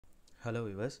Hello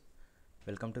viewers,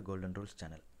 welcome to Golden Rules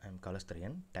channel. I am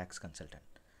Kalasthriyan, tax consultant.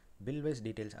 Bill wise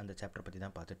details அந்த chapter பற்றி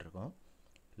தான் பார்த்துட்டு இருக்கோம்.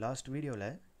 Last வீடியோவில்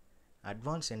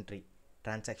அட்வான்ஸ் என்ட்ரி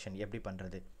டிரான்சாக்ஷன் எப்படி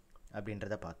பண்ணுறது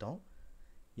அப்படின்றத பார்த்தோம்.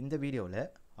 இந்த வீடியோவில்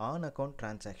ஆன் அக்கௌண்ட்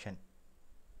டிரான்சாக்ஷன்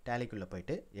டேலிக்குள்ளே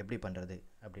போயிட்டு எப்படி பண்ணுறது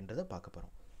அப்படின்றத பார்க்க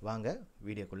போகிறோம். வாங்க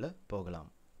வீடியோக்குள்ளே போகலாம்.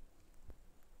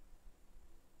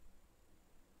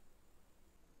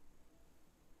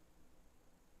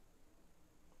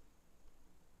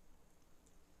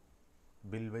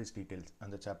 பில் வைஸ் டீட்டெயில்ஸ்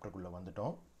அந்த சாப்டருக்குள்ளே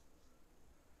வந்துட்டோம்.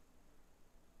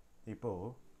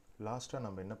 இப்போது லாஸ்ட்டாக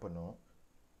நம்ம என்ன பண்ணோம்,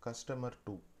 கஸ்டமர்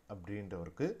 2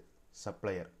 அப்படின்றவருக்கு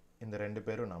சப்ளையர், இந்த ரெண்டு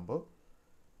பேரும் நம்ம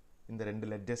இந்த ரெண்டு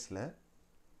லெட்ஜஸில்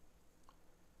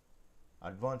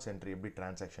அட்வான்ஸ் என்ட்ரி எப்படி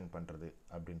டிரான்சாக்ஷன் பண்ணுறது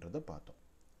அப்படின்றத பார்த்தோம்.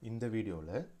 இந்த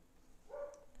வீடியோவில்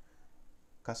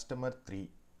கஸ்டமர் 3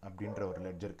 அப்படின்ற ஒரு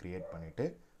லெட்ஜர் க்ரியேட் பண்ணிவிட்டு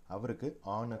அவருக்கு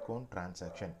ஆன் அக்கௌண்ட்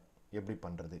டிரான்சாக்ஷன் எப்படி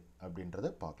பண்ணுறது அப்படின்றத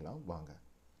பார்க்கலாம் வாங்க.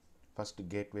 ஃபஸ்ட்டு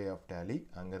கேட்வே ஆஃப் டேலி,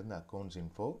 அங்கேருந்து அக்கௌண்ட்ஸ்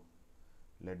இன்ஃபோ,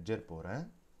 லெட்ஜர் போகிறேன்,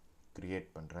 க்ரியேட்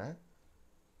பண்ணுறேன்.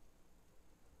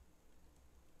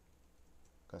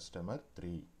 கஸ்டமர்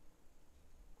 3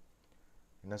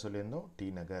 என்ன சொல்லியிருந்தோம்,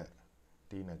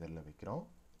 டி நகரில் வைக்கிறோம்,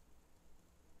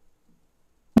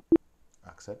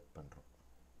 அக்செப்ட் பண்ணுறோம்.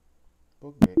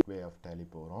 இப்போது கேட்வே ஆஃப் டேலி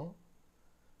போகிறோம்,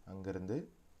 அங்கேருந்து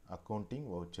அக்கௌண்டிங்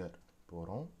வவுச்சர்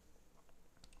போகிறோம்.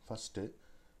 ஃபஸ்ட்டு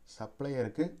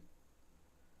சப்ளையருக்கு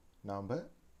நாம்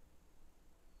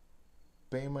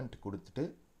பேமெண்ட் கொடுத்துட்டு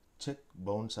செக்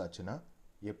பவுன்ஸ் ஆச்சுன்னா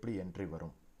எப்படி என்ட்ரி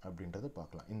வரும் அப்படின்றத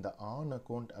பார்க்கலாம். இந்த ஆன்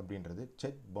அக்கௌண்ட் அப்படின்றது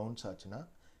செக் பவுன்ஸ் ஆச்சுன்னா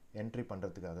என்ட்ரி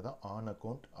பண்ணுறதுக்காக தான் ஆன்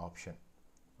அக்கௌண்ட் ஆப்ஷன்.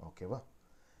 ஓகேவா?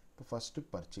 இப்போ ஃபஸ்ட்டு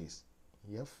பர்ச்சேஸ்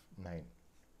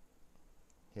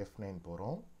F9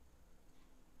 போகிறோம்.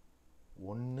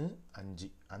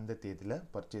 1/5 அந்த தேதியில்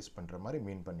பர்ச்சேஸ் பண்ணுற மாதிரி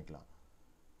மீன் பண்ணிக்கலாம்.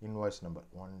 இன்வாய்ஸ் நம்பர்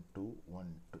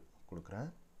 1212 கொடுக்குறேன்.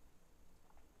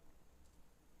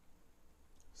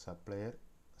 சப்ளையர்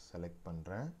செலக்ட்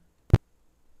பண்ணுறேன்,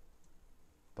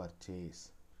 பர்ச்சேஸ்.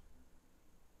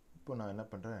 இப்போ நான் என்ன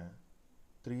பண்ணுறேன்,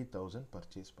 3000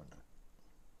 பர்ச்சேஸ் பண்ணுறேன்.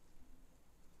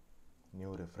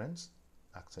 நியூ ரெஃபரன்ஸ்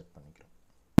அக்செப்ட் பண்ணிக்கிறோம்.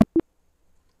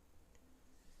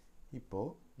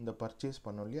 இப்போது இந்த பர்ச்சேஸ்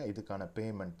பண்ணோம் இல்லையா, இதுக்கான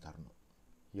பேமெண்ட் தரணும்.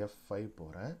 F5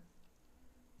 போகிறேன்.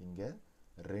 இங்கே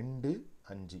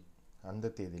 2/5 அந்த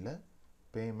தேதியில்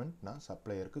பேமெண்ட் நான்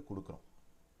சப்ளையருக்கு கொடுக்குறோம்.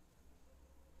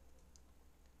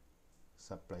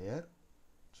 சப்ளையர்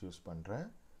சூஸ் பண்ணுறேன்,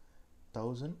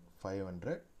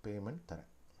 1500 பேமெண்ட்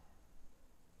தரேன்.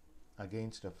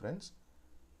 அகெயின்ஸ்ட் ரெஃபரன்ஸ்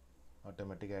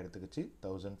ஆட்டோமேட்டிக்காக எடுத்துக்கிச்சு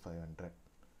 1500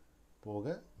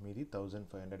 போக மீதி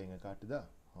 1500 இங்கே காட்டுதா?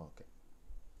 ஓகே,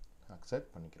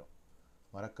 அக்செப்ட் பண்ணிக்கிறோம்.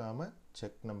 மறக்காமல்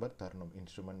செக் நம்பர் தரணும்,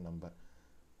 இன்ஸ்ட்ருமெண்ட் நம்பர்.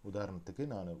 உதாரணத்துக்கு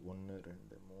நான் 1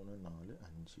 2 3 4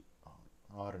 5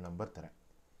 6 நம்பர் தரேன்.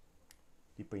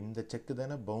 இப்போ இந்த செக்கு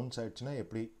தானே பவுன்ஸ் ஆகிடுச்சுன்னா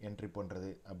எப்படி என்ட்ரி பண்ணுறது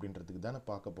அப்படின்றதுக்கு தானே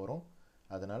பார்க்க போகிறோம்.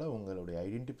 அதனால் உங்களுடைய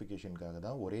ஐடென்டிஃபிகேஷனுக்காக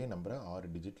தான் ஒரே நம்பரை 6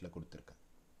 டிஜிட்டில் கொடுத்துருக்கேன்.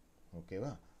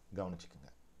 ஓகேவா? கவனிச்சுக்கோங்க.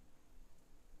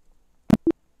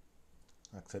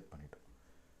 அக்செப்ட் பண்ணிட்டோம்.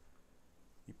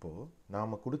 இப்போது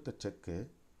நாம் கொடுத்த செக்கு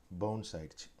பவுன்ஸ்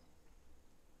ஆகிடுச்சு.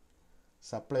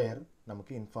 சப்ளையர்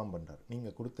நமக்கு இன்ஃபார்ம் பண்ணுறார்,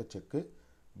 நீங்கள் கொடுத்த செக்கு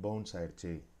பவுன்ஸ்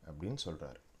ஆகிடுச்சு அப்படின்னு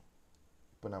சொல்கிறாரு.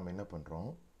 இப்போ நாம் என்ன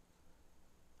பண்ணுறோம்,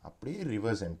 அப்படியே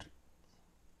ரிவர்ஸ் என்ட்ரி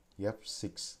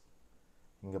F6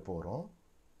 இங்கே போகிறோம்.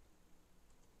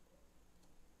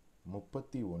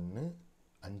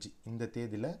 31/5 இந்த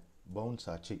தேதியில் பவுன்ஸ்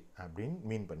ஆச்சு அப்படின்னு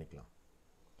மீன் பண்ணிக்கலாம்.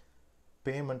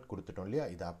 பேமெண்ட் கொடுத்துட்டோம் இல்லையா,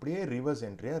 இது அப்படியே ரிவர்ஸ்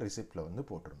என்ட்ரியாக ரிசிப்டில் வந்து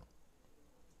போட்டுடணும்.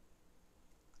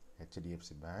 HDFC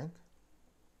பேங்க்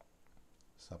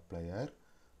சப்ளையர்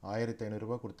 1500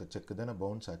 ரூபா கொடுத்த செக்கு தானே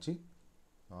பவுன்ஸ் ஆச்சு,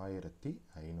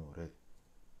 1500.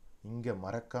 இங்கே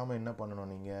மறக்காமல் என்ன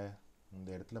பண்ணணும், நீங்கள் இந்த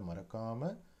இடத்துல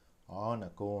மறக்காமல் ஆன்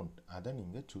அக்கௌண்ட் அதை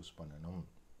நீங்கள் சூஸ் பண்ணணும்.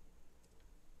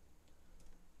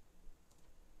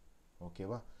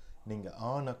 ஓகேவா? நீங்கள்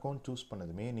ஆன் அக்கௌண்ட் சூஸ்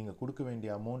பண்ணதுமே நீங்கள் கொடுக்க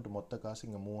வேண்டிய அமௌண்ட் மொத்த காசு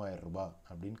இங்கே 3000 ரூபா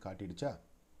அப்படின்னு காட்டிடுச்சா?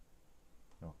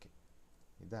 ஓகே,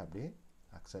 இதை அப்படியே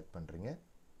அக்செப்ட் பண்ணுறீங்க.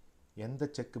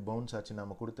 எந்த செக்கு பவுன்ஸ் ஆச்சு,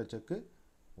 நம்ம கொடுத்த செக்கு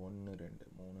 1 2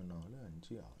 3 4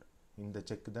 5 6 இந்த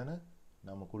செக்கு தானே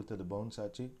நம்ம கொடுத்தது பவுன்ஸ்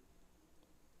ஆச்சு.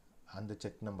 அந்த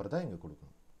செக் நம்பர் தான் இங்கே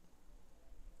கொடுக்கணும்.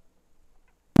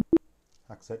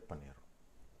 அக்செப்ட் பண்ணிடுறோம்.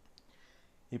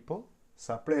 இப்போது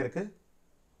சப்ளையருக்கு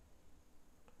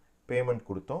பேமெண்ட்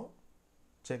கொடுத்தோம்,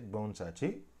 செக் பவுன்ஸ் ஆச்சு,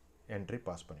 என்ட்ரி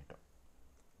பாஸ் பண்ணிட்டோம்.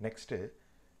 நெக்ஸ்ட்டு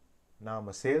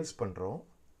நாம் சேல்ஸ் பண்ணுறோம்,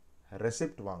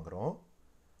 ரெசிப்ட் வாங்குகிறோம்,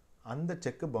 அந்த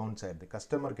செக்கு பவுன்ஸ் ஆகிடுது.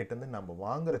 கஸ்டமர்கிட்டேருந்து நம்ம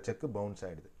வாங்குகிற செக்கு பவுன்ஸ்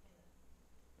ஆகிடுது.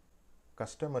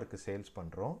 கஸ்டமருக்கு சேல்ஸ்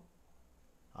பண்ணுறோம்,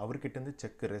 அவர்கிட்டேருந்து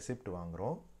செக்கு ரெசிப்ட்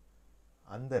வாங்குகிறோம்,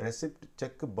 அந்த ரெசிப்ட்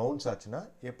செக் பவுன்ஸ் ஆச்சுன்னா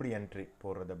எப்படி என்ட்ரி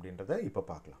போடுறது அப்படின்றத இப்போ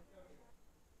பார்க்கலாம்.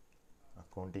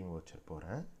 அக்கௌண்டிங் வவுச்சர்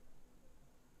போகிறேன்.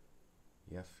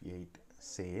 F8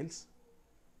 சேல்ஸ்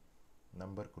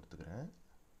நம்பர் கொடுத்துக்கிறேன்.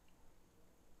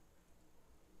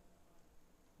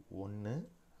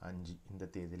 1/5 இந்த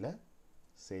தேதியில்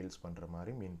சேல்ஸ் பண்ணுற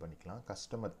மாதிரி மீன் பண்ணிக்கலாம்.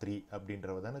 கஸ்டமர் 3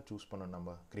 அப்படின்றத தானே சூஸ் பண்ணோம், நம்ம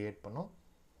க்ரியேட் பண்ணோம்.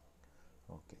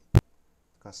 ஓகே,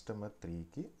 கஸ்டமர்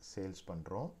 3க்கு சேல்ஸ்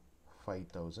பண்ணுறோம்.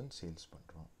 5000 சேல்ஸ்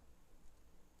பண்ணுறோம்.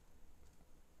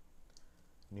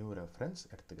 நியூ ரெஃபரன்ஸ்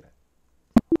எடுத்துக்கிறேன்.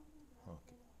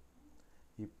 ஓகே,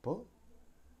 இப்போது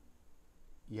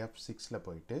F6ல்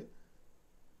போயிட்டு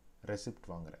ரெசிப்ட்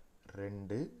வாங்குகிறேன்.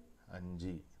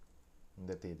 2/5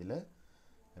 இந்த தேதியில்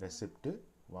ரெசிப்ட்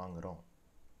வாங்குகிறோம்.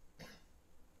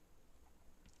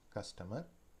 கஸ்டமர்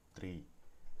 3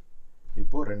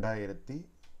 இப்போது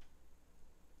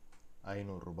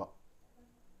 2500 ரூபா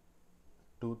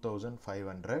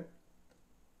 2500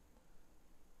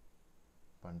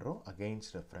 பண்ணுறோம்.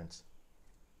 அகெயின்ஸ்ட் ரெஃபரன்ஸ்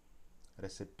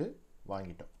ரெசிப்ட்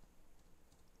வாங்கிட்டோம்.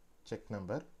 செக்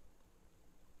நம்பர்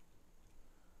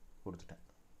கொடுத்துட்டேன்.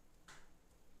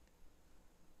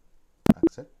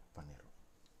 அக்செப்ட் பண்ணிடுறோம்.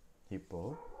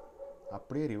 இப்போது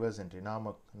அப்படியே ரிவர்ஸ் என்ட்ரி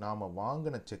நாம்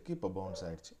வாங்கின செக் இப்போ பவுன்ஸ்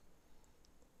ஆயிடுச்சு.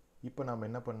 இப்போ நாம்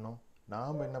என்ன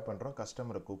பண்ணுறோம்,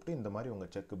 கஸ்டமரை கூப்பிட்டு இந்த மாதிரி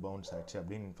உங்கள் செக் பவுன்ஸ் ஆயிடுச்சு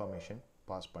அப்படின்னு இன்ஃபர்மேஷன்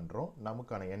பாஸ் பண்ணுறோம்.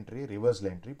 நமக்கான என்ட்ரி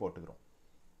ரிவர்ஸில் என்ட்ரி போட்டுக்கிறோம்.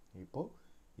 இப்போது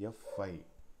F5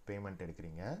 பேமெண்ட்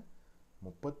எடுக்கிறீங்க.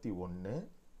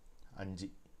 31/5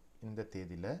 இந்த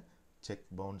தேதியில் செக்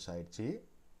பவுன்ஸ் ஆயிடுச்சு.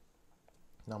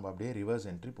 நம்ம அப்படியே ரிவர்ஸ்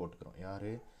என்ட்ரி போட்டுக்கிறோம்.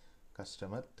 யார்?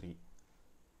 கஸ்டமர் 3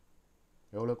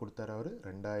 எவ்வளோ கொடுத்தாரு அவர்?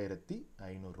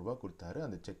 2500 ரூபா கொடுத்தாரு.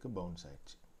 அந்த செக்கு பவுன்ஸ்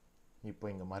ஆயிடுச்சு. இப்போ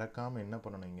இங்கே மறக்காமல் என்ன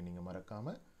பண்ணணும், இங்கே நீங்கள்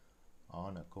மறக்காமல்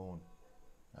ஆன் அக்கௌண்ட்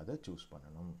அதை சூஸ்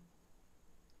பண்ணணும்.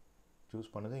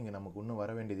 சூஸ் பண்ணது இங்கே நமக்கு இன்னும்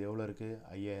வர வேண்டியது எவ்வளோ இருக்குது?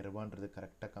 5000 ரூபான்றது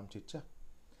கரெக்டாக காமிச்சிச்சா?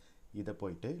 இதை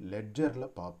போயிட்டு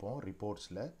லெட்ஜரில் பார்ப்போம்,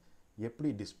 ரிப்போர்ட்ஸில் எப்படி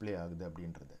டிஸ்பிளே ஆகுது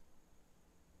அப்படின்றத.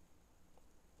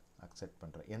 அக்செப்ட்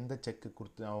பண்ணுறேன். எந்த செக்கு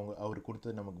கொடுத்து அவர்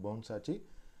கொடுத்தது நமக்கு பவுன்ஸ் ஆச்சு?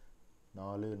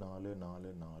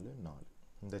 444444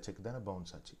 இந்த செக் தானே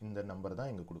பவுன்ஸ் ஆச்சு. இந்த நம்பர் தான்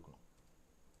இங்கே கொடுக்கணும்.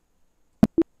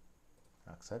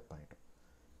 அக்செப்ட் பண்ணிட்டோம்.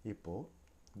 இப்போது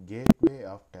கேட்வே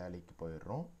ஆஃப் டேலிக்கு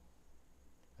போயிடுறோம்.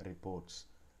 ரிப்போர்ட்ஸ்,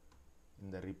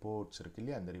 இந்த ரிப்போர்ட்ஸ் இருக்கு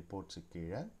இல்லையா, அந்த ரிப்போர்ட்ஸுக்கு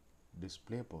கீழே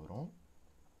டிஸ்பிளே போகிறோம்.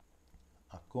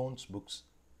 அக்கௌண்ட்ஸ்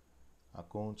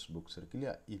புக்ஸ் இருக்கு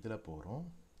இல்லையா, இதில் போகிறோம்.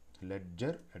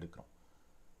 லெட்ஜர் எடுக்கிறோம்.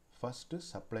 ஃபஸ்ட்டு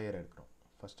சப்ளையர் எடுக்கிறோம்.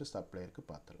 ஃபஸ்ட்டு சப்ளையருக்கு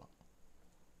பார்த்துடலாம்.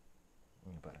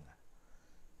 இங்கே பாருங்கள்,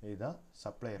 இதுதான்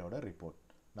சப்ளையரோட ரிப்போர்ட்.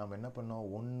 நாம் என்ன பண்ணோம்?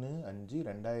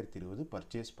 1/5/2020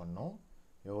 பர்ச்சேஸ் பண்ணோம்.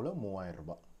 எவ்வளோ? 3000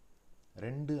 ரூபா.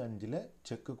 2/5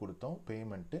 செக்கு கொடுத்தோம்.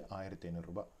 பேமெண்ட்டு 1500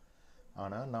 ரூபா.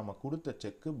 ஆனால் நாம் கொடுத்த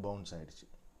செக்கு பவுன்ஸ் ஆகிடுச்சு.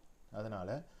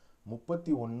 அதனால்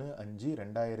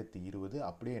 31/5/2020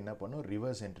 அப்படியே என்ன பண்ணோம்?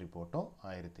 ரிவர்ஸ் என்ட்ரி போட்டோம்.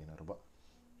 1500 ரூபா.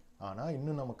 ஆனால்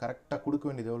இன்னும் நம்ம கரெக்டாக கொடுக்க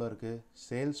வேண்டியது எவ்வளோ இருக்குது?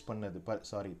 சேல்ஸ் பண்ணது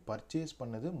பர்ச்சேஸ்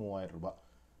பண்ணது 3000 ரூபா.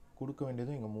 கொடுக்க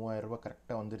வேண்டியதும் இங்கே 3000 ரூபா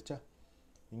கரெக்டாக வந்துருச்சா?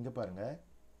 இங்கே பாருங்கள்,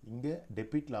 இங்கே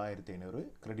டெபிட்டில் 1500,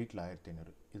 கிரெடிட்டில்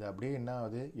 1500. இது அப்படியே என்ன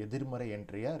ஆகுது? எதிர்மறை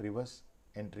என்ட்ரியாக ரிவர்ஸ்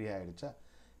என்ட்ரியாக ஆகிடுச்சா?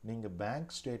 நீங்கள்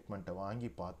பேங்க் ஸ்டேட்மெண்ட்டை வாங்கி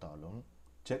பார்த்தாலும்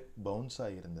செக்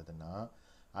பவுன்ஸாக இருந்ததுன்னா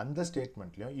அந்த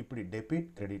ஸ்டேட்மெண்ட்லேயும் இப்படி டெபிட்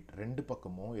கிரெடிட் ரெண்டு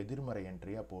பக்கமும் எதிர்மறை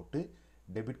என்ட்ரியாக போட்டு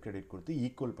டெபிட் கிரெடிட் கொடுத்து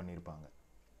ஈக்குவல் பண்ணியிருப்பாங்க.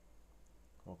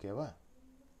 ஓகேவா?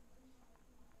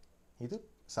 இது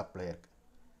சப்ளையருக்கு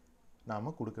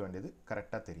நாம் கொடுக்க வேண்டியது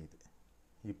கரெக்டாக தெரியுது.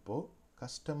 இப்போது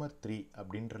கஸ்டமர் 3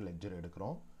 அப்படின்ற லெட்ஜர்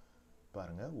எடுக்கிறோம்.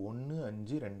 பாருங்கள்,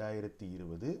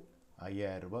 1/5/2020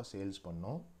 5000 ரூபா சேல்ஸ்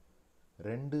பண்ணோம்.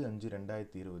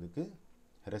 2/5/2020க்கு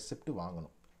ரெசிப்ட்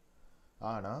வாங்கணும்.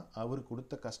 ஆனால் அவர்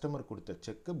கஸ்டமர் கொடுத்த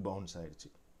செக்கு பவுன்ஸ் ஆயிடுச்சு.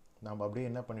 நாம் அப்படியே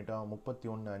என்ன பண்ணிட்டோம்?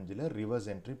 31/5 ரிவர்ஸ்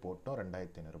என்ட்ரி போட்டோம்.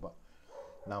 2500 ரூபா.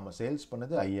 நாம் சேல்ஸ்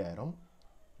பண்ணது 5000.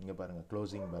 இங்கே பாருங்கள்,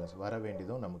 க்ளோசிங் பேலன்ஸ் வர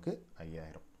வேண்டியதும் நமக்கு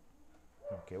 5000.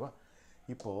 ஓகேவா?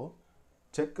 இப்போது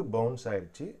செக்கு பவுன்ஸ்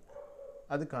ஆயிடுச்சு.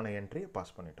 அதுக்கான என்ட்ரியை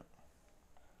பாஸ் பண்ணிட்டோம்.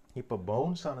 இப்போ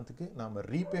பவுன்ஸ் ஆனதுக்கு நாம்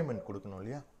ரீபேமெண்ட் கொடுக்கணும்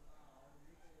இல்லையா?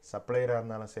 சப்ளையராக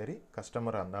இருந்தாலும் சரி,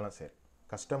 கஸ்டமராக இருந்தாலும் சரி.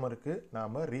 கஸ்டமருக்கு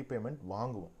நாம் ரீபேமெண்ட்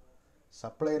வாங்குவோம்.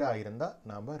 சப்ளையராக இருந்தால்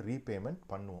நாம் ரீபேமெண்ட்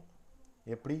பண்ணுவோம்.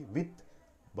 எப்படி? வித்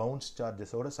பவுன்ஸ்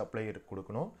சார்ஜஸோடு சப்ளையருக்கு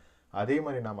கொடுக்கணும். அதே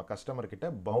மாதிரி நாம் கஸ்டமர்கிட்ட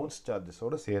பவுன்ஸ்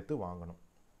சார்ஜஸோடு சேர்த்து வாங்கணும்.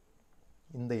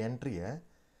 இந்த என்ட்ரியை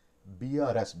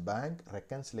பிஆர்எஸ் பேங்க்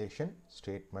ரெக்கன்சிலேஷன்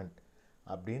ஸ்டேட்மெண்ட்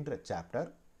அப்படின்ற சாப்டர்,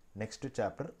 நெக்ஸ்ட்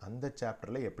சாப்டர், அந்த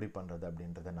சாப்டரில் எப்படி பண்ணுறது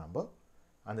அப்படின்றத நாம்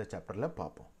அந்த சாப்டரில்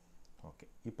பார்ப்போம். ஓகே,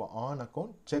 இப்போ ஆன்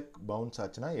அக்கௌண்ட் செக் பவுன்ஸ்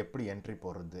ஆச்சுன்னா எப்படி என்ட்ரி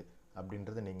போடுறது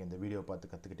அப்படின்றத நீங்கள் இந்த வீடியோ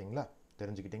பார்த்து கற்றுக்கிட்டிங்களா?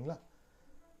 தெரிஞ்சுக்கிட்டிங்களா?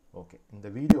 ஓகே, இந்த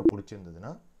வீடியோ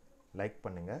பிடிச்சிருந்ததுன்னா லைக்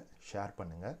பண்ணுங்கள், ஷேர்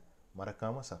பண்ணுங்கள்,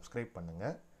 மறக்காமல் சப்ஸ்கிரைப்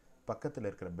பண்ணுங்கள். பக்கத்தில்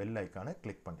இருக்கிற பெல் ஐக்கானை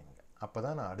கிளிக் பண்ணுங்க. அப்போ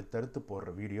தான் நான் அடுத்தடுத்து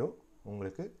போடுற வீடியோ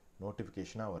உங்களுக்கு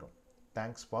நோட்டிஃபிகேஷனாக வரும்.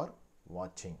 தேங்க்ஸ் ஃபார்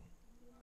வாட்சிங்.